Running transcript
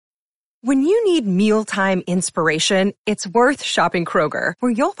When you need mealtime inspiration, it's worth shopping Kroger,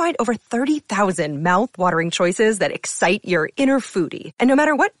 where you'll find over 30,000 mouth-watering choices that excite your inner foodie. And no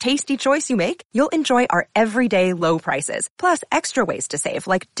matter what tasty choice you make, you'll enjoy our everyday low prices, plus extra ways to save,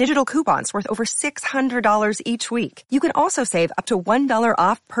 like digital coupons worth over $600 each week. You can also save up to $1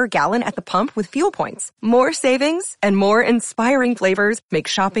 off per gallon at the pump with fuel points. More savings and more inspiring flavors make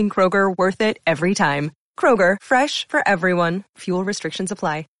shopping Kroger worth it every time. Kroger, fresh for everyone. Fuel restrictions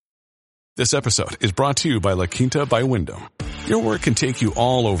apply. This episode is brought to you by La Quinta by Wyndham. Your work can take you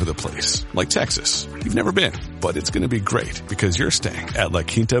all over the place, like Texas. You've never been, but it's going to be great because you're staying at La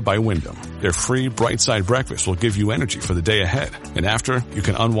Quinta by Wyndham. Their free Bright Side breakfast will give you energy for the day ahead. And after, you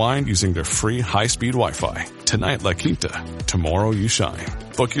can unwind using their free high-speed Wi-Fi. Tonight, La Quinta. Tomorrow, you shine.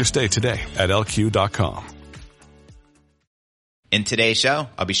 Book your stay today at LQ.com. In today's show,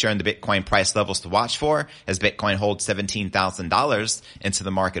 I'll be sharing the Bitcoin price levels to watch for as Bitcoin holds $17,000 into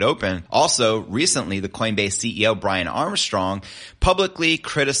the market open. Also, recently, the Coinbase CEO Brian Armstrong publicly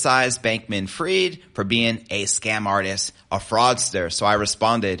criticized Bankman-Fried for being a scam artist, a fraudster. So I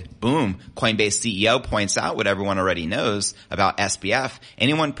responded, boom, Coinbase CEO points out what everyone already knows about SBF.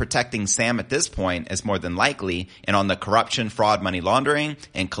 Anyone protecting Sam at this point is more than likely in on the corruption, fraud, money laundering,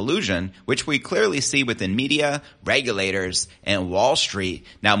 and collusion, which we clearly see within media, regulators, and Wall Street.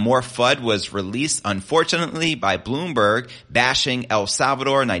 Now, more FUD was released, unfortunately, by Bloomberg, bashing El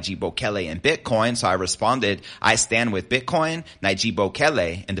Salvador, Nayib Bukele, and Bitcoin. So I responded, I stand with Bitcoin, Nayib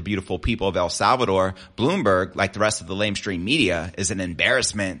Bukele, and the beautiful people of El Salvador. Bloomberg, like the rest of the lamestream media, is an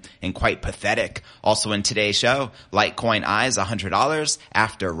embarrassment and quite pathetic. Also in today's show, Litecoin eyes $100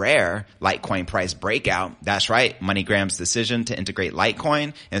 after rare Litecoin price breakout. That's right, MoneyGram's decision to integrate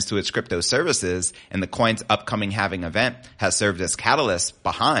Litecoin into its crypto services and the coin's upcoming halving event has served as catalyst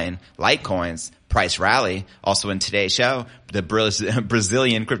behind Litecoin's price rally. Also in today's show, the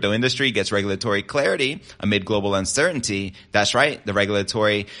Brazilian crypto industry gets regulatory clarity amid global uncertainty. That's right. The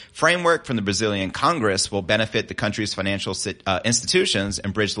regulatory framework from the Brazilian Congress will benefit the country's financial institutions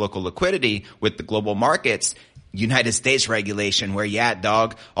and bridge local liquidity with the global markets. United States regulation, where you at,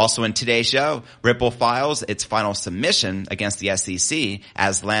 dog? Also in today's show, Ripple files its final submission against the SEC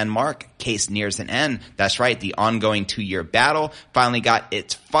as landmark case nears an end. That's right, the ongoing 2-year battle finally got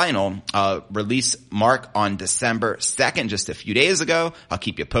its final release mark on December 2nd, just a few days ago. I'll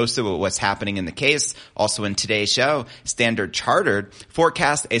keep you posted with what's happening in the case. Also in today's show, Standard Chartered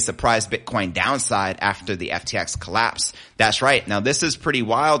forecast a surprise Bitcoin downside after the FTX collapse. That's right. Now this is pretty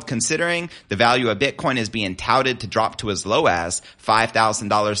wild considering the value of Bitcoin is being touted to drop to as low as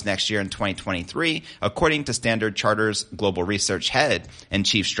 $5,000 next year in 2023, according to Standard Chartered's global research head and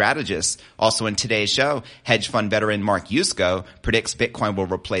chief strategist. Also in today's show, hedge fund veteran Mark Yusko predicts Bitcoin will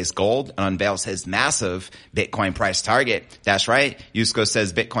replace gold and unveils his massive Bitcoin price target. That's right. Yusko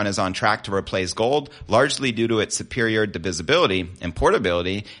says Bitcoin is on track to replace gold, largely due to its superior divisibility and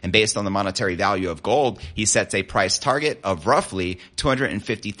portability. And based on the monetary value of gold, he sets a price target of roughly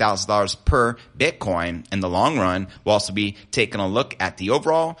 $250,000 per Bitcoin in the long run. We'll also be taking a look at the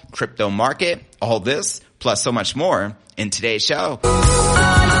overall crypto market. All this plus so much more in today's show.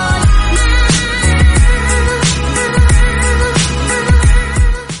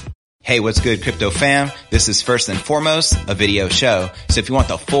 Hey, what's good, crypto fam? This is first and foremost a video show. So if you want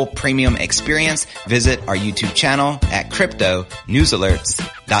the full premium experience, visit our YouTube channel at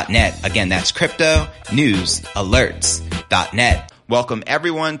cryptonewsalerts.net. Again, that's cryptonewsalerts.net. Welcome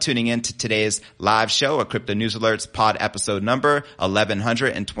everyone tuning in to today's live show, a Crypto News Alerts pod episode number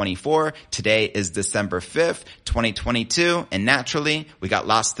 1124. Today is December 5th, 2022. And naturally, we got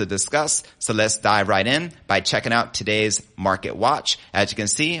lots to discuss. So let's dive right in by checking out today's market watch. As you can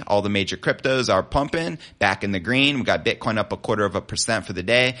see, all the major cryptos are pumping back in the green. We got Bitcoin up 0.25% for the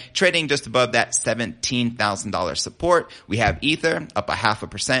day, trading just above that $17,000 support. We have Ether up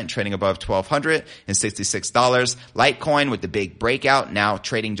 0.5%, trading above $1,266. Litecoin with the big breakout now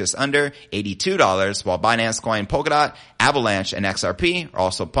trading just under $82, while Binance Coin, Polkadot, Avalanche, and XRP are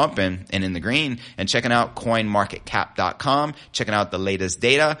also pumping and in the green. And checking out coinmarketcap.com, checking out the latest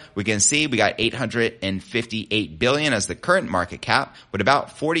data, we can see we got 858 billion as the current market cap, with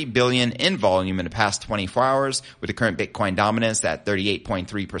about 40 billion in volume in the past 24 hours, with the current Bitcoin dominance at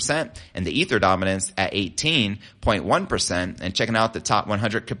 38.3% and the Ether dominance at 18.1%. And checking out the top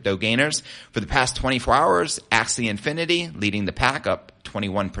 100 crypto gainers for the past 24 hours, Axie Infinity leading the pack up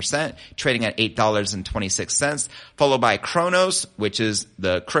 21%, trading at $8.26, followed by Kronos, which is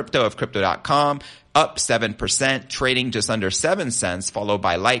the crypto of crypto.com, up 7%, trading just under 7 cents, followed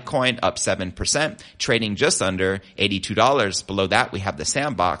by Litecoin up 7%, trading just under $82. Below that, we have the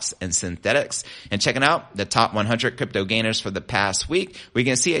Sandbox and Synthetics. And checking out the top 100 crypto gainers for the past week, we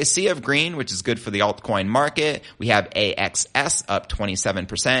can see a sea of green, which is good for the altcoin market. We have AXS up 27%,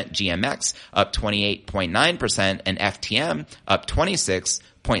 GMX up 28.9%, and FTM up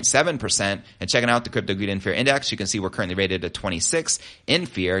 26.7%. And checking out the Crypto Greed and Fear Index, you can see we're currently rated at 26 in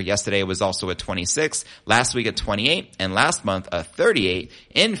fear. Yesterday it was also at 26, last week at 28, and last month a 38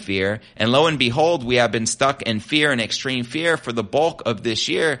 in fear. And lo and behold, we have been stuck in fear and extreme fear for the bulk of this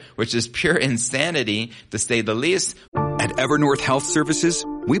year, which is pure insanity to say the least. At Evernorth Health Services,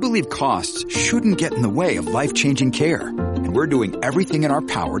 we believe costs shouldn't get in the way of life-changing care, and we're doing everything in our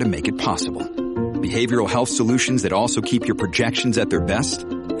power to make it possible. Behavioral health solutions that also keep your projections at their best?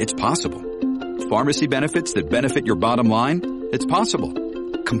 It's possible. Pharmacy benefits that benefit your bottom line? It's possible.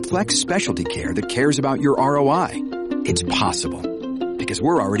 Complex specialty care that cares about your ROI? It's possible. Because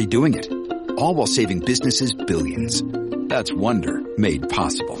we're already doing it. All while saving businesses billions. That's Wonder made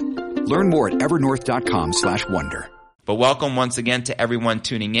possible. Learn more at evernorth.com/wonder. But welcome once again to everyone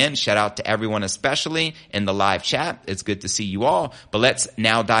tuning in. Shout out to everyone, especially in the live chat. It's good to see you all. But let's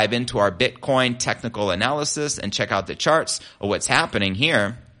now dive into our Bitcoin technical analysis and check out the charts of what's happening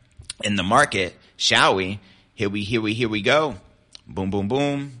here in the market, shall we? Here we go. Boom, boom,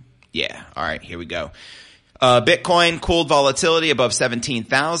 boom. Yeah. All right. Here we go. Bitcoin cooled volatility above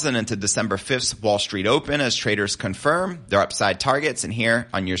 17,000 into December 5th's Wall Street Open as traders confirm their upside targets. And here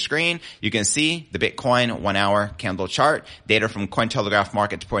on your screen, you can see the Bitcoin 1 hour candle chart. Data from Cointelegraph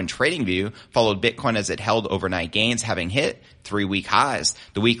Market Report and TradingView followed Bitcoin as it held overnight gains, having hit 3-week highs.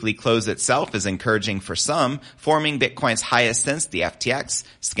 The weekly close itself is encouraging for some, forming Bitcoin's highest since the FTX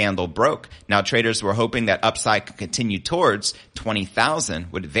scandal broke. Now traders were hoping that upside could continue towards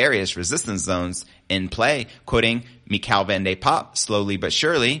 20,000 with various resistance zones in play. Quoting Mikhail van de Poppe, slowly but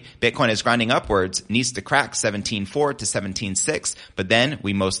surely, Bitcoin is grinding upwards, needs to crack 17.4 to 17.6, but then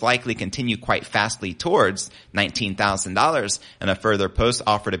we most likely continue quite fastly towards $19,000. And a further post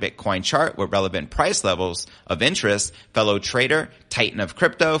offered a Bitcoin chart with relevant price levels of interest. Fellow trader, Titan of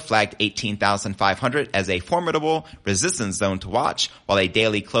Crypto, flagged 18,500 as a formidable resistance zone to watch, while a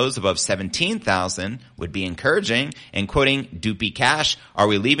daily close above 17,000 would be encouraging. And quoting Doopy Cash, are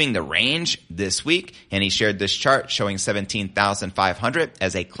we leaving the range this week? And he shared this chart showing 17,500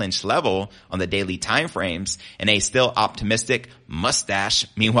 as a clinched level on the daily time frames, and a still optimistic mustache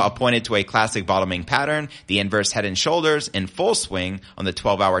meanwhile pointed to a classic bottoming pattern, the inverse head and shoulders in full swing on the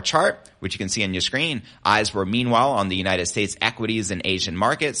 12-hour chart, which you can see on your screen. Eyes were meanwhile on the United States equities and Asian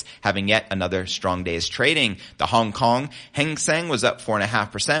markets, having yet another strong day's trading. The Hong Kong Hang Seng was up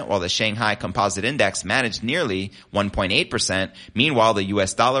 4.5%, while the Shanghai Composite Index managed nearly 1.8%. Meanwhile, the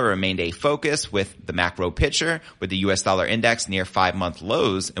U.S. dollar remained a focus with the macro picture, with the U.S. dollar index near 5-month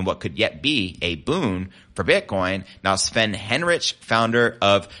lows in what could yet be a boon for Bitcoin. Now, Sven Henrich, founder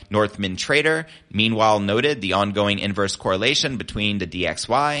of Northman Trader, meanwhile noted the ongoing inverse correlation between the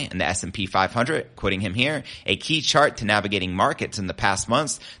DXY and the S&P 500, quoting him here, a key chart to navigating markets in the past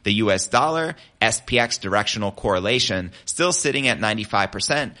months, the US dollar SPX directional correlation still sitting at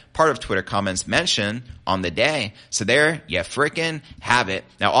 95%, part of Twitter comments mentioned on the day. So there you frickin' have it.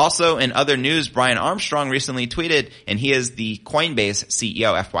 Now also in other news, Brian Armstrong recently tweeted, and he is the Coinbase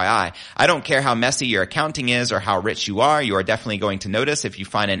CEO, FYI, I don't care how messy your accounting is or how rich you are definitely going to notice if you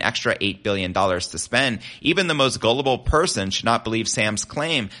find an extra $8 billion to spend. Even the most gullible person should not believe Sam's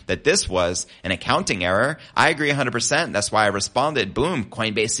claim that this was an accounting error. I agree 100%. That's why I responded. Boom.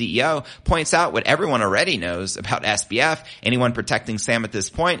 Coinbase CEO points out what everyone already knows about SBF. Anyone protecting Sam at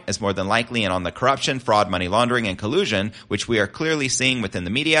this point is more than likely in on the corruption, fraud, money laundering, and collusion, which we are clearly seeing within the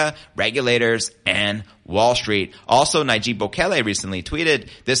media, regulators, and Wall Street. Also, Nayib Bukele recently tweeted,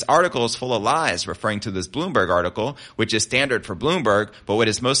 this article is full of lies, referring to this Bloomberg article, which is standard for Bloomberg. But what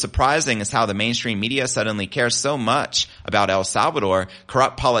is most surprising is how the mainstream media suddenly cares so much about El Salvador.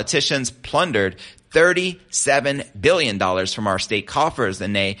 Corrupt politicians plundered $37 billion from our state coffers,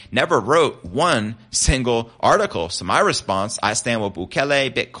 and they never wrote one single article. So my response, I stand with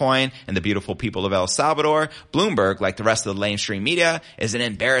Bukele, Bitcoin, and the beautiful people of El Salvador. Bloomberg, like the rest of the mainstream media, is an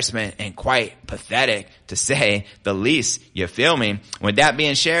embarrassment and quite pathetic, to say the least. You feel me? With that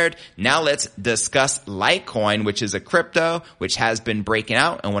being shared, now let's discuss Litecoin, which is a crypto which has been breaking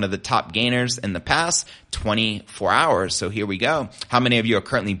out and one of the top gainers in the past 24 hours. So here we go. How many of you are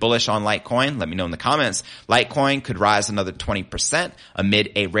currently bullish on Litecoin? Let me know in the comments. Litecoin could rise another 20%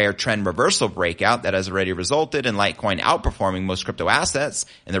 amid a rare trend reversal breakout that has already resulted in Litecoin outperforming most crypto assets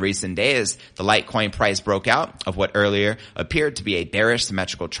in the recent days. The Litecoin price broke out of what earlier appeared to be a bearish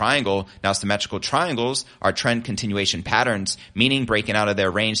symmetrical triangle. Now, symmetrical triangles are trend continuation patterns, meaning breaking out of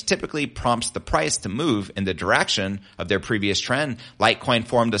their range typically prompts the price to move in the direction of their previous trend. Litecoin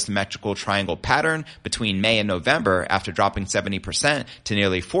formed a symmetrical triangle pattern between May and November after dropping 70% to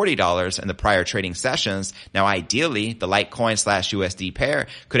nearly $40 in the prior trading sessions. Now, ideally, the Litecoin/USD pair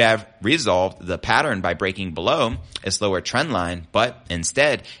could have resolved the pattern by breaking below its lower trend line, but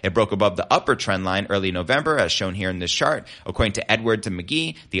instead, it broke above the upper trend line early November, as shown here in this chart. According to Edward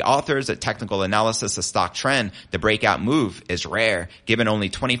McGee, the authors of Technical Analysis of Stock Trend, the breakout move is rare, given only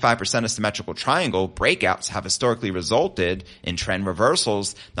 25% of symmetrical triangle breakouts have historically resulted in trend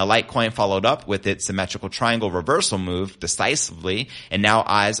reversals. Now, Litecoin followed up with its symmetrical triangle reversal move decisively and now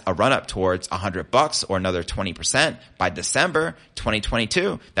eyes a run up towards $100 or another 20% by December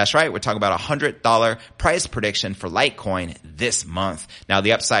 2022. That's right. We're talking about $100 price prediction for Litecoin this month. Now,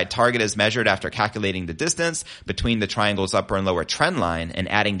 the upside target is measured after calculating the distance between the triangle's upper and lower trend line and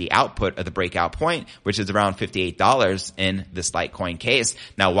adding the output of the breakout point, which is around $58 in this Litecoin case.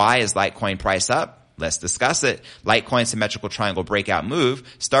 Now, why is Litecoin price up? Let's discuss it. Litecoin's symmetrical triangle breakout move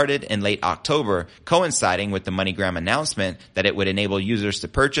started in late October, coinciding with the MoneyGram announcement that it would enable users to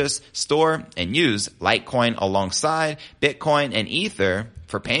purchase, store, and use Litecoin alongside Bitcoin and Ether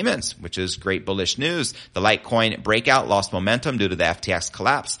for payments, which is great bullish news. The Litecoin breakout lost momentum due to the FTX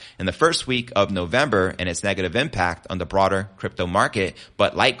collapse in the first week of November and its negative impact on the broader crypto market.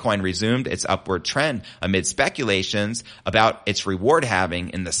 But Litecoin resumed its upward trend amid speculations about its reward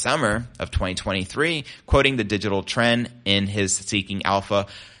halving in the summer of 2023. Quoting the Digital Trend in his Seeking Alpha,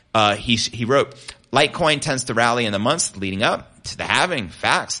 he wrote, Litecoin tends to rally in the months leading up to the halving.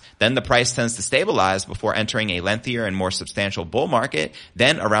 Facts. Then the price tends to stabilize before entering a lengthier and more substantial bull market.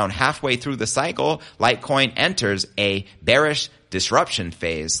 Then around halfway through the cycle, Litecoin enters a bearish disruption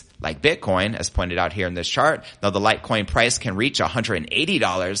phase like Bitcoin, as pointed out here in this chart. Now, the Litecoin price can reach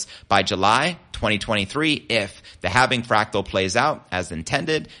 $180 by July 2023 if the halving fractal plays out as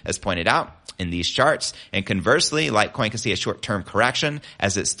intended, as pointed out in these charts. And conversely, Litecoin can see a short-term correction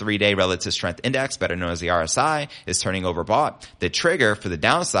as its 3-day relative strength index, better known as the RSI, is turning overbought. The trigger for the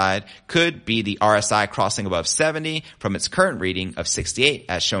downside could be the RSI crossing above 70 from its current reading of 68,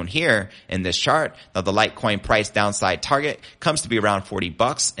 as shown here in this chart. Now, the Litecoin price downside target comes to be around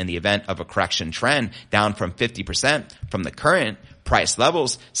 $40 in the event of a correction trend, down from 50% from the current price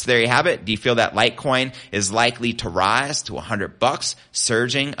levels. So there you have it. Do you feel that Litecoin is likely to rise to $100,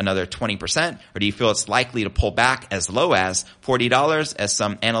 surging another 20%? Or do you feel it's likely to pull back as low as $40, as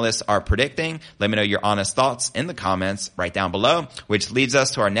some analysts are predicting? Let me know your honest thoughts in the comments right down below, which leads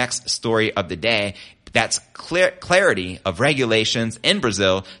us to our next story of the day. That's clarity of regulations in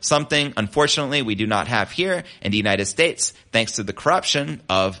Brazil, something, unfortunately, we do not have here in the United States, thanks to the corruption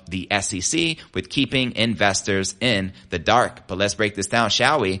of the SEC with keeping investors in the dark. But let's break this down,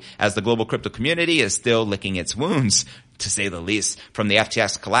 shall we? As the global crypto community is still licking its wounds, to say the least, from the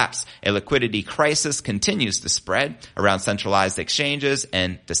FTX collapse, a liquidity crisis continues to spread around centralized exchanges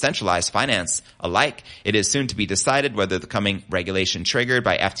and decentralized finance alike. It is soon to be decided whether the coming regulation triggered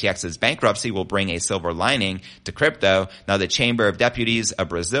by FTX's bankruptcy will bring a silver lining to crypto. Now, the Chamber of Deputies of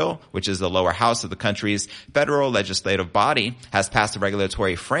Brazil, which is the lower house of the country's federal legislative body, has passed a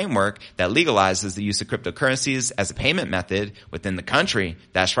regulatory framework that legalizes the use of cryptocurrencies as a payment method within the country.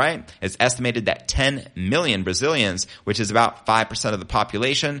 That's right. It's estimated that 10 million Brazilians, which is about 5% of the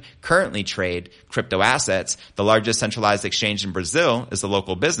population, currently trade crypto assets. The largest centralized exchange in Brazil is a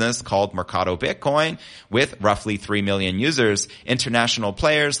local business called Mercado Bitcoin, with roughly 3 million users. International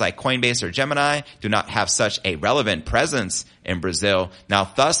players like Coinbase or Gemini do not have such a relevant presence in Brazil. Now,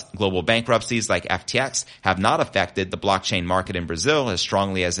 thus, global bankruptcies like FTX have not affected the blockchain market in Brazil as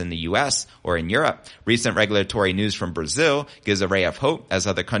strongly as in the US or in Europe. Recent regulatory news from Brazil gives a ray of hope as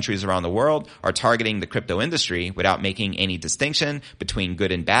other countries around the world are targeting the crypto industry without making any distinction between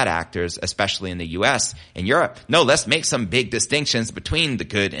good and bad actors, especially in the US and Europe. No, let's make some big distinctions between the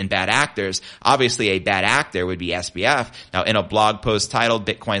good and bad actors. Obviously, a bad actor would be SBF. Now, in a blog post titled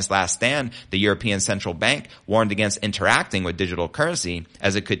Bitcoin's Last Stand, the European Central Bank warned against interacting with digital currency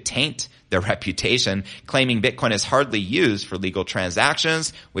as it could taint their reputation, claiming Bitcoin is hardly used for legal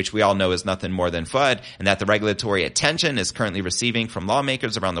transactions, which we all know is nothing more than FUD, and that the regulatory attention is currently receiving from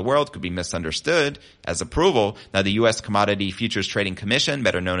lawmakers around the world could be misunderstood as approval. Now, the U.S. Commodity Futures Trading Commission,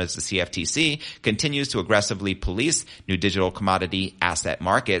 better known as the CFTC, continues to aggressively police new digital commodity asset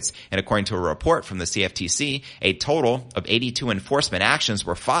markets. And according to a report from the CFTC, a total of 82 enforcement actions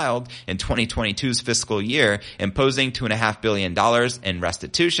were filed in 2022's fiscal year, imposing $2.5 billion in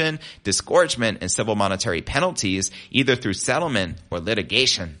restitution, disgorgement, and civil monetary penalties, either through settlement or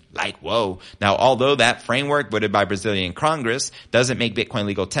litigation. Like, whoa. Now, although that framework voted by Brazilian Congress doesn't make Bitcoin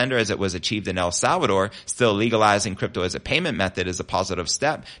legal tender as it was achieved in El Salvador, still legalizing crypto as a payment method is a positive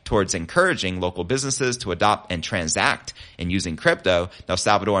step towards encouraging local businesses to adopt and transact in using crypto. Now,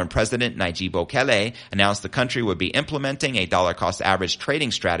 Salvadoran President Nayib Bukele announced the country would be implementing a dollar cost average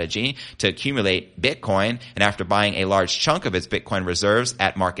trading strategy to accumulate Bitcoin. And after buying a large chunk of its Bitcoin reserves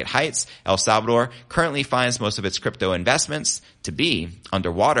at market heights, El Salvador currently finds most of its crypto investments to be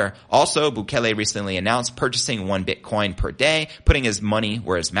underwater. Also, Bukele recently announced purchasing 1 Bitcoin per day, putting his money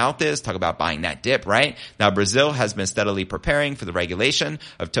where his mouth is. Talk about buying that dip, right? Now, Brazil has been steadily preparing for the regulation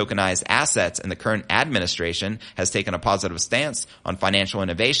of tokenized assets, and the current administration has taken a positive stance on financial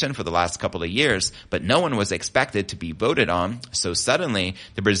innovation for the last couple of years, but no one was expected to be voted on so suddenly.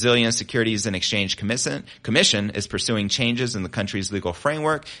 The Brazilian Securities and Exchange Commission is pursuing changes in the country's legal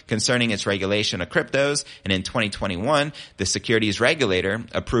framework concerning its regulation of cryptos, and in 2021, the securities regulator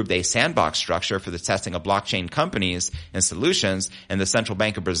approved a sandbox structure for the testing of blockchain companies and solutions, and the Central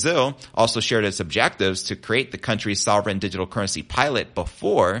Bank of Brazil also shared its objectives to create the country's sovereign digital currency pilot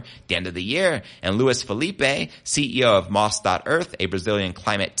before the end of the year. And Luis Felipe, CEO of Moss.Earth, a Brazilian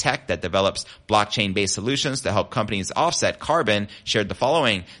climate tech that develops blockchain-based solutions to help companies offset carbon, shared the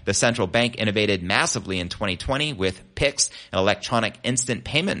following. The central bank innovated massively in 2020 with PIX, an electronic instant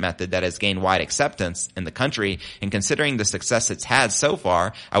payment method that has gained wide acceptance in the country. And considering the success it's had so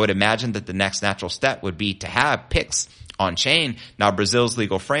far, I would imagine that the next natural step would be to have PIX on chain. Now, Brazil's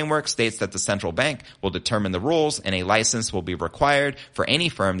legal framework states that the central bank will determine the rules, and a license will be required for any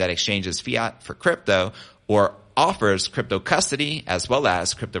firm that exchanges fiat for crypto or offers crypto custody as well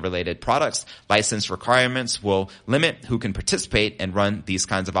as crypto-related products. License requirements will limit who can participate and run these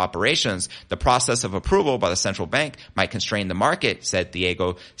kinds of operations. The process of approval by the central bank might constrain the market, said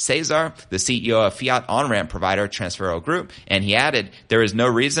Diego Cesar, the CEO of fiat on-ramp provider Transfero Group, and he added, there is no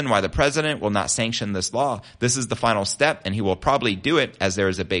reason why the president will not sanction this law. This is the final step, and he will probably do it as there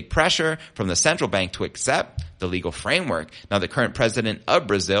is a big pressure from the central bank to accept the legal framework. Now, the current president of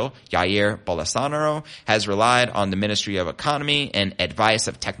Brazil, Jair Bolsonaro, has relied on the Ministry of Economy and advice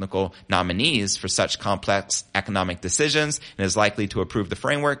of technical nominees for such complex economic decisions, and is likely to approve the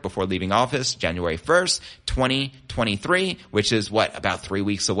framework before leaving office January 1st, 2023, which is about 3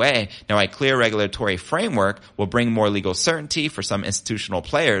 weeks away. Now, a clear regulatory framework will bring more legal certainty for some institutional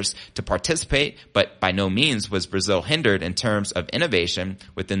players to participate, but by no means was Brazil hindered in terms of innovation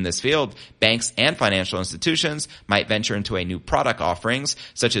within this field. Banks and financial institutions might venture into a new product offerings,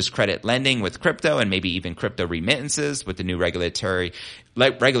 such as credit lending with crypto and maybe even crypto remittances with the new regulatory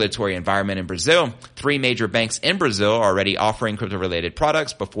environment in Brazil. 3 major banks in Brazil are already offering crypto-related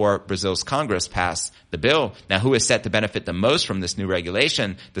products before Brazil's Congress passed the bill. Now, who is set to benefit the most from this new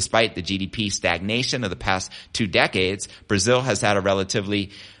regulation? Despite the GDP stagnation of the past 2 decades, Brazil has had a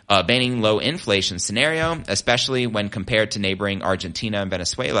relatively banning low inflation scenario, especially when compared to neighboring Argentina and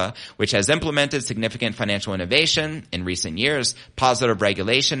Venezuela, which has implemented significant financial innovation in recent years. Positive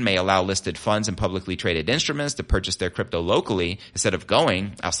regulation may allow listed funds and publicly traded instruments to purchase their crypto locally instead of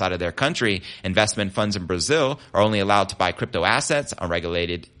going outside of their country. Investment funds in Brazil are only allowed to buy crypto assets on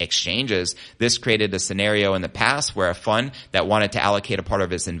regulated exchanges. This created a scenario in the past where a fund that wanted to allocate a part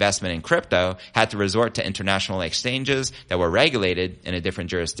of its investment in crypto had to resort to international exchanges that were regulated in a different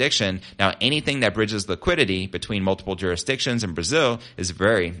jurisdiction. Now, anything that bridges liquidity between multiple jurisdictions in Brazil is a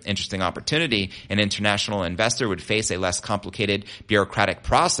very interesting opportunity. An international investor would face a less complicated bureaucratic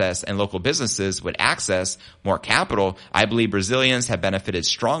process, and local businesses would access more capital. I believe Brazilians have benefited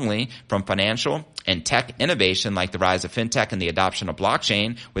strongly from financial and tech innovation like the rise of fintech and the adoption of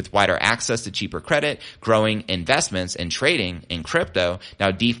blockchain, with wider access to cheaper credit, growing investments and trading in crypto.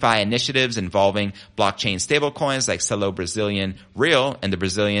 Now, DeFi initiatives involving blockchain stablecoins like Celo Brazilian Real and the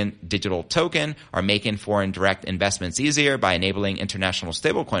Brazilian digital token are making foreign direct investments easier by enabling international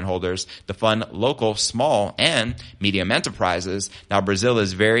stablecoin holders to fund local small and medium enterprises. Now, Brazil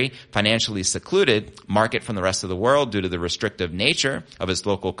is very financially secluded market from the rest of the world due to the restrictive nature of its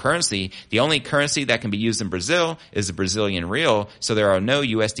local currency. The only currency currency that can be used in Brazil is the Brazilian real, so there are no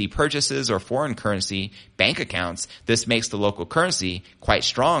USD purchases or foreign currency bank accounts. This makes the local currency quite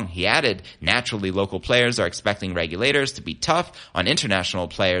strong. He added, naturally, local players are expecting regulators to be tough on international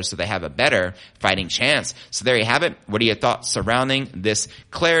players so they have a better fighting chance. So there you have it. What are your thoughts surrounding this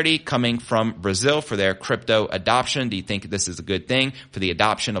clarity coming from Brazil for their crypto adoption? Do you think this is a good thing for the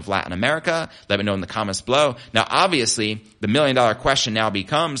adoption of Latin America? Let me know in the comments below. Now, obviously, the million-dollar question now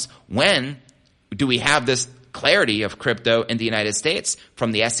becomes, when do we have this clarity of crypto in the United States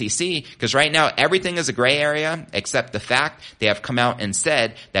from the SEC? Because right now everything is a gray area except the fact they have come out and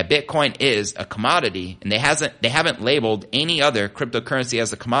said that Bitcoin is a commodity, and they haven't labeled any other cryptocurrency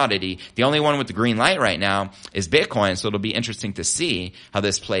as a commodity. The only one with the green light right now is Bitcoin, so it'll be interesting to see how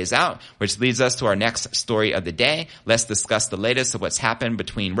this plays out, which leads us to our next story of the day. Let's discuss the latest of what's happened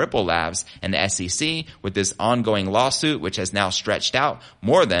between Ripple Labs and the SEC with this ongoing lawsuit, which has now stretched out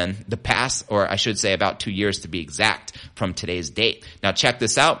more than the past, or I should say about 2 years to be exact from today's date. Now check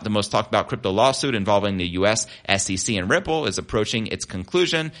this out. The most talked about crypto lawsuit involving the US SEC and Ripple is approaching its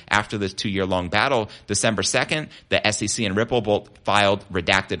conclusion after this 2-year-long battle. December 2nd, the SEC and Ripple both filed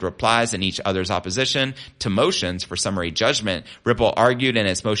redacted replies in each other's opposition to motions for summary judgment. Ripple argued in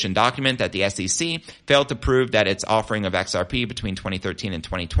its motion document that the SEC failed to prove that its offering of XRP between 2013 and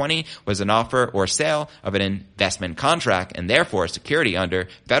 2020 was an offer or sale of an investment contract and therefore security under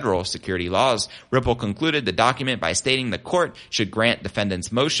federal security laws. Ripple concluded the document by stating the court should grant defendant's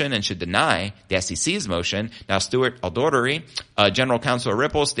motion and should deny the SEC's motion. Now, Stuart Aldory, general counsel of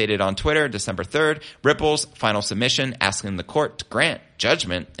Ripple, stated on Twitter December 3rd, Ripple's final submission asking the court to grant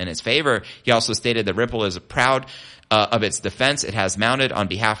judgment in its favor. He also stated that Ripple is proud of its defense it has mounted on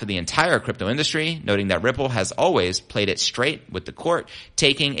behalf of the entire crypto industry, noting that Ripple has always played it straight with the court,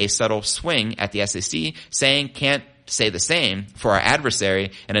 taking a subtle swing at the SEC, saying can't say the same for our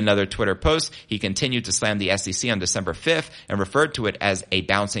adversary. In another Twitter post, he continued to slam the SEC on December 5th and referred to it as a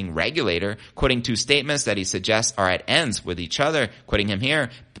bouncing regulator, quoting two statements that he suggests are at ends with each other. Quoting him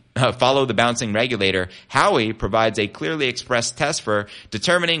here, follow the bouncing regulator. Howey provides a clearly expressed test for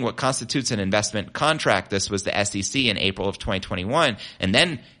determining what constitutes an investment contract. This was the SEC in April of 2021. And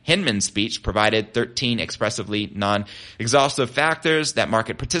then Hinman's speech provided 13 expressively non-exhaustive factors that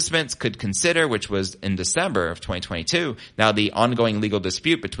market participants could consider, which was in December of 2022. Now, the ongoing legal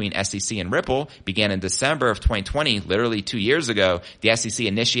dispute between SEC and Ripple began in December of 2020, literally 2 years ago. The SEC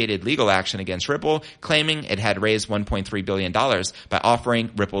initiated legal action against Ripple, claiming it had raised $1.3 billion by offering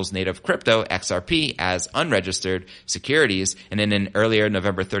Ripple's native crypto, XRP, as unregistered securities. And in an earlier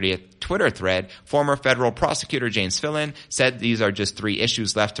November 30th Twitter thread, former federal prosecutor James Fillon said these are just 3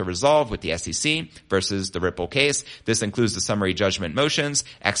 issues left to resolve with the SEC versus the Ripple case. This includes the summary judgment motions,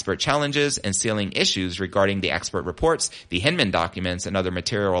 expert challenges, and sealing issues regarding the expert reports, the Hinman documents, and other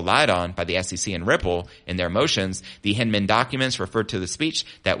material relied on by the SEC and Ripple in their motions. The Hinman documents referred to the speech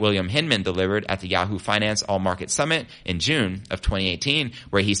that William Hinman delivered at the Yahoo Finance All Market Summit in June of 2018,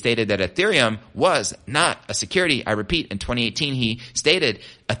 where he stated that Ethereum was not a security. I repeat, in 2018, he stated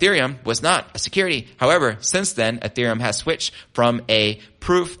Ethereum was not a security. However, since then, Ethereum has switched from a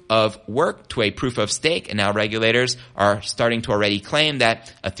proof of work to a proof of stake, and now regulators are starting to already claim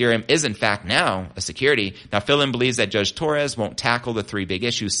that Ethereum is in fact now a security. Now, Philin believes that Judge Torres won't tackle the 3 big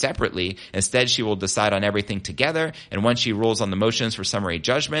issues separately. Instead, she will decide on everything together, and once she rules on the motions for summary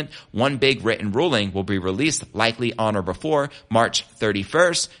judgment, one big written ruling will be released likely on or before March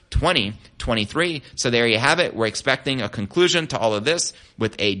 31st, 2023. So there you have it. We're expecting a conclusion to all of this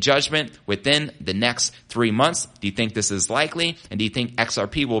with a judgment within the next 3 months. Do you think this is likely? And do you think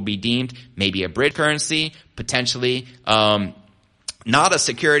XRP will be deemed maybe a bridge currency, potentially not a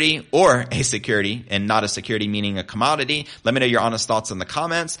security or a security, and not a security meaning a commodity? Let me know your honest thoughts in the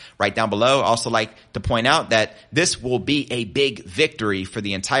comments right down below. I also like to point out that this will be a big victory for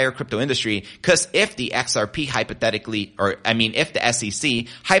the entire crypto industry, because if the XRP if the SEC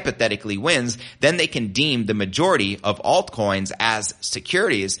hypothetically wins, then they can deem the majority of altcoins as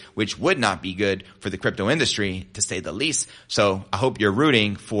securities, which would not be good for the crypto industry, to say the least. So I hope you're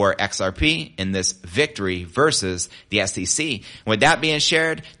rooting for XRP in this victory versus the SEC. With that being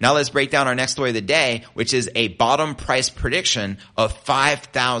shared, now let's break down our next story of the day, which is a bottom price prediction of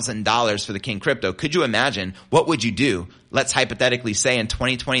 $5,000 for the King Crypto. Could you imagine? What would you do? Let's hypothetically say in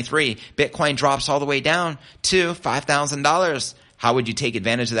 2023, Bitcoin drops all the way down to $5,000. How would you take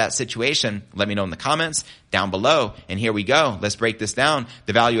advantage of that situation? Let me know in the comments. down below. And here we go. Let's break this down.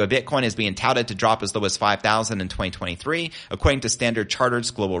 The value of Bitcoin is being touted to drop as low as 5,000 in 2023, according to Standard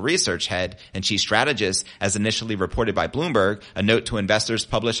Chartered's global research head and chief strategist, as initially reported by Bloomberg. A note to investors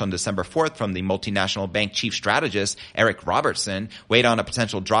published on December 4th from the multinational bank chief strategist Eric Robertson weighed on a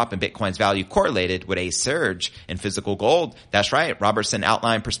potential drop in Bitcoin's value correlated with a surge in physical gold. That's right. Robertson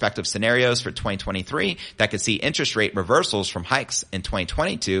outlined prospective scenarios for 2023 that could see interest rate reversals from hikes in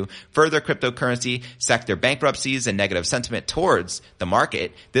 2022, further cryptocurrency sector bankruptcies and negative sentiment towards the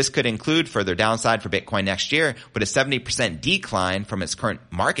market. This could include further downside for Bitcoin next year with a 70% decline from its current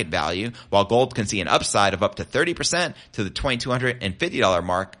market value, while gold can see an upside of up to 30% to the $2,250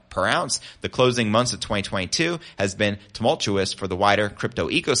 mark per ounce. The closing months of 2022 has been tumultuous for the wider crypto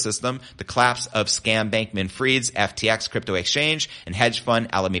ecosystem. The collapse of scam Bankman-Fried's FTX crypto exchange and hedge fund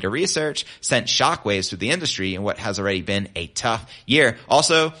Alameda Research sent shockwaves through the industry in what has already been a tough year.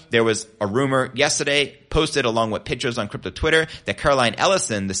 Also, there was a rumor yesterday posted along with pictures on crypto Twitter that Caroline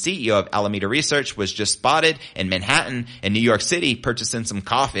Ellison, the CEO of Alameda Research, was just spotted in Manhattan and New York City purchasing some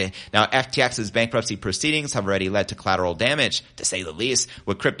coffee. Now, FTX's bankruptcy proceedings have already led to collateral damage, to say the least,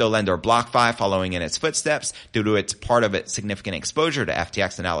 with crypto lender BlockFi following in its footsteps due to its part of its significant exposure to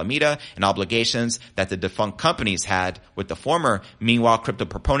FTX and Alameda and obligations that the defunct companies had with the former. Meanwhile, crypto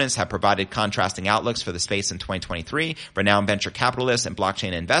proponents have provided contrasting outlooks for the space in 2023. Renowned venture capitalist and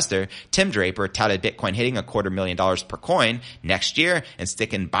blockchain investor Tim Draper touted Bitcoin hitting $250,000 per coin next year and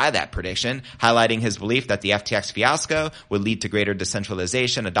sticking by that prediction, highlighting his belief that the FTX fiasco would lead to greater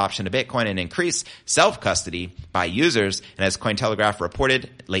decentralization, adoption of Bitcoin, and increased self-custody by users. And as Cointelegraph reported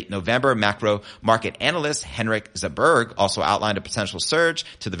late November, macro market analyst Henrik Zaberg also outlined a potential surge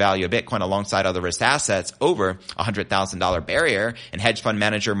to the value of Bitcoin alongside other risk assets over $100,000 barrier. And hedge fund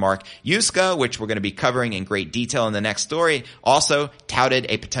manager Mark Yusko, which we're going to be covering in great detail in the next story, also touted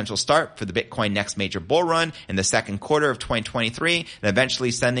a potential start for the Bitcoin next major bull run in the second quarter of 2023 and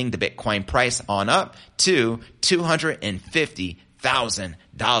eventually sending the Bitcoin price on up to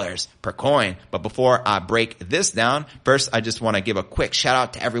 $250,000 per coin. But before I break this down, first I just want to give a quick shout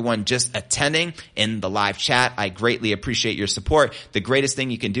out to everyone just attending in the live chat. I greatly appreciate your support. The greatest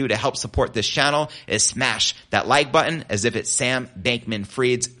thing you can do to help support this channel is smash that like button as if it's Sam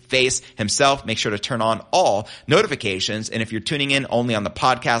Bankman-Fried's face himself. Make sure to turn on all notifications. And if you're tuning in only on the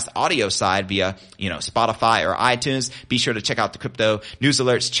podcast audio side via, Spotify or iTunes, be sure to check out the Crypto News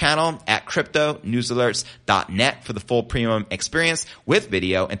Alerts channel at cryptonewsalerts.net for the full premium experience with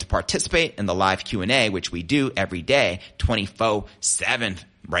video and to participate in the live Q&A, which we do every day, 24/7.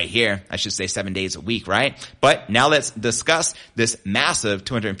 Right here. I should say 7 days a week, right? But now let's discuss this massive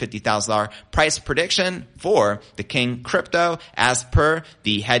 $250,000 price prediction for the King Crypto as per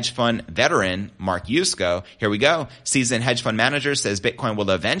the hedge fund veteran Mark Yusko. Here we go. Seasoned hedge fund manager says Bitcoin will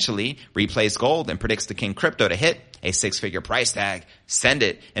eventually replace gold and predicts the King Crypto to hit a six-figure price tag. Send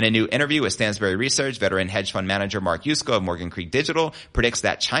it. In a new interview with Stansberry Research, veteran hedge fund manager Mark Yusko of Morgan Creek Digital predicts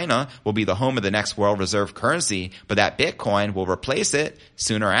that China will be the home of the next world reserve currency, but that Bitcoin will replace it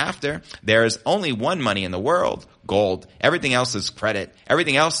sooner after. There is only one money in the world, gold. Everything else is credit.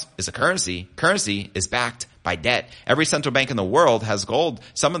 Everything else is a currency. Currency is backed by debt. Every central bank in the world has gold.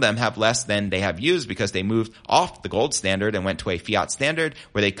 Some of them have less than they have used because they moved off the gold standard and went to a fiat standard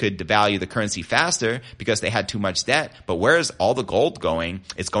where they could devalue the currency faster because they had too much debt. But where is all the gold going?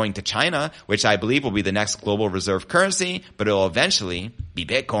 It's going to China, which I believe will be the next global reserve currency, but it will eventually be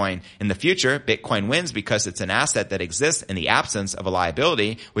Bitcoin. In the future, Bitcoin wins because it's an asset that exists in the absence of a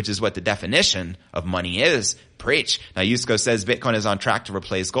liability, which is what the definition of money is. Preach. Now, Yusko says Bitcoin is on track to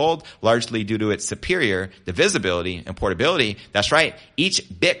replace gold, largely due to its superior divisibility and portability. That's right. Each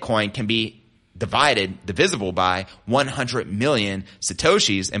Bitcoin can be divisible by 100 million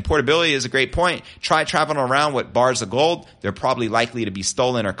Satoshis. And portability is a great point. Try traveling around with bars of gold. They're probably likely to be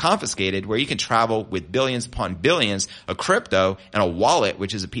stolen or confiscated, where you can travel with billions upon billions of crypto and a wallet,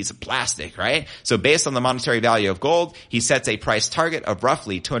 which is a piece of plastic, right? So based on the monetary value of gold, he sets a price target of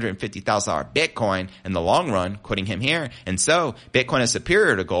roughly $250,000 Bitcoin in the long run, quoting him here. And so Bitcoin is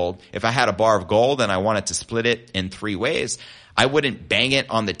superior to gold. If I had a bar of gold and I wanted to split it in three ways, I wouldn't bang it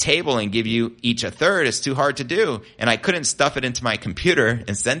on the table and give you each a third. It's too hard to do. And I couldn't stuff it into my computer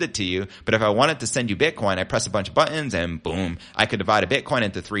and send it to you. But if I wanted to send you Bitcoin, I press a bunch of buttons and boom, I could divide a Bitcoin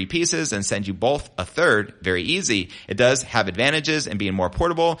into three pieces and send you both a third. Very easy. It does have advantages in being more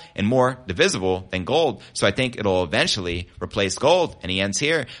portable and more divisible than gold. So I think it'll eventually replace gold. And he ends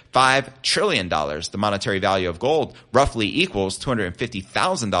here. $5 trillion, the monetary value of gold, roughly equals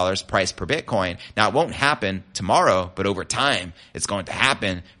 $250,000 price per Bitcoin. Now, it won't happen tomorrow, but over time, time. It's going to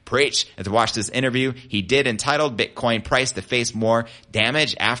happen. Preach. And to watch this interview he did entitled Bitcoin Price to Face More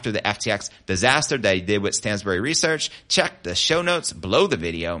Damage After the FTX Disaster that he did with Stansberry Research, check the show notes below the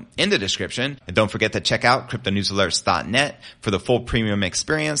video in the description. And don't forget to check out cryptonewsalerts.net for the full premium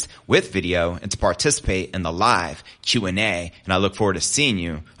experience with video and to participate in the live Q&A. And I look forward to seeing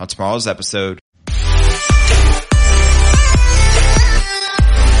you on tomorrow's episode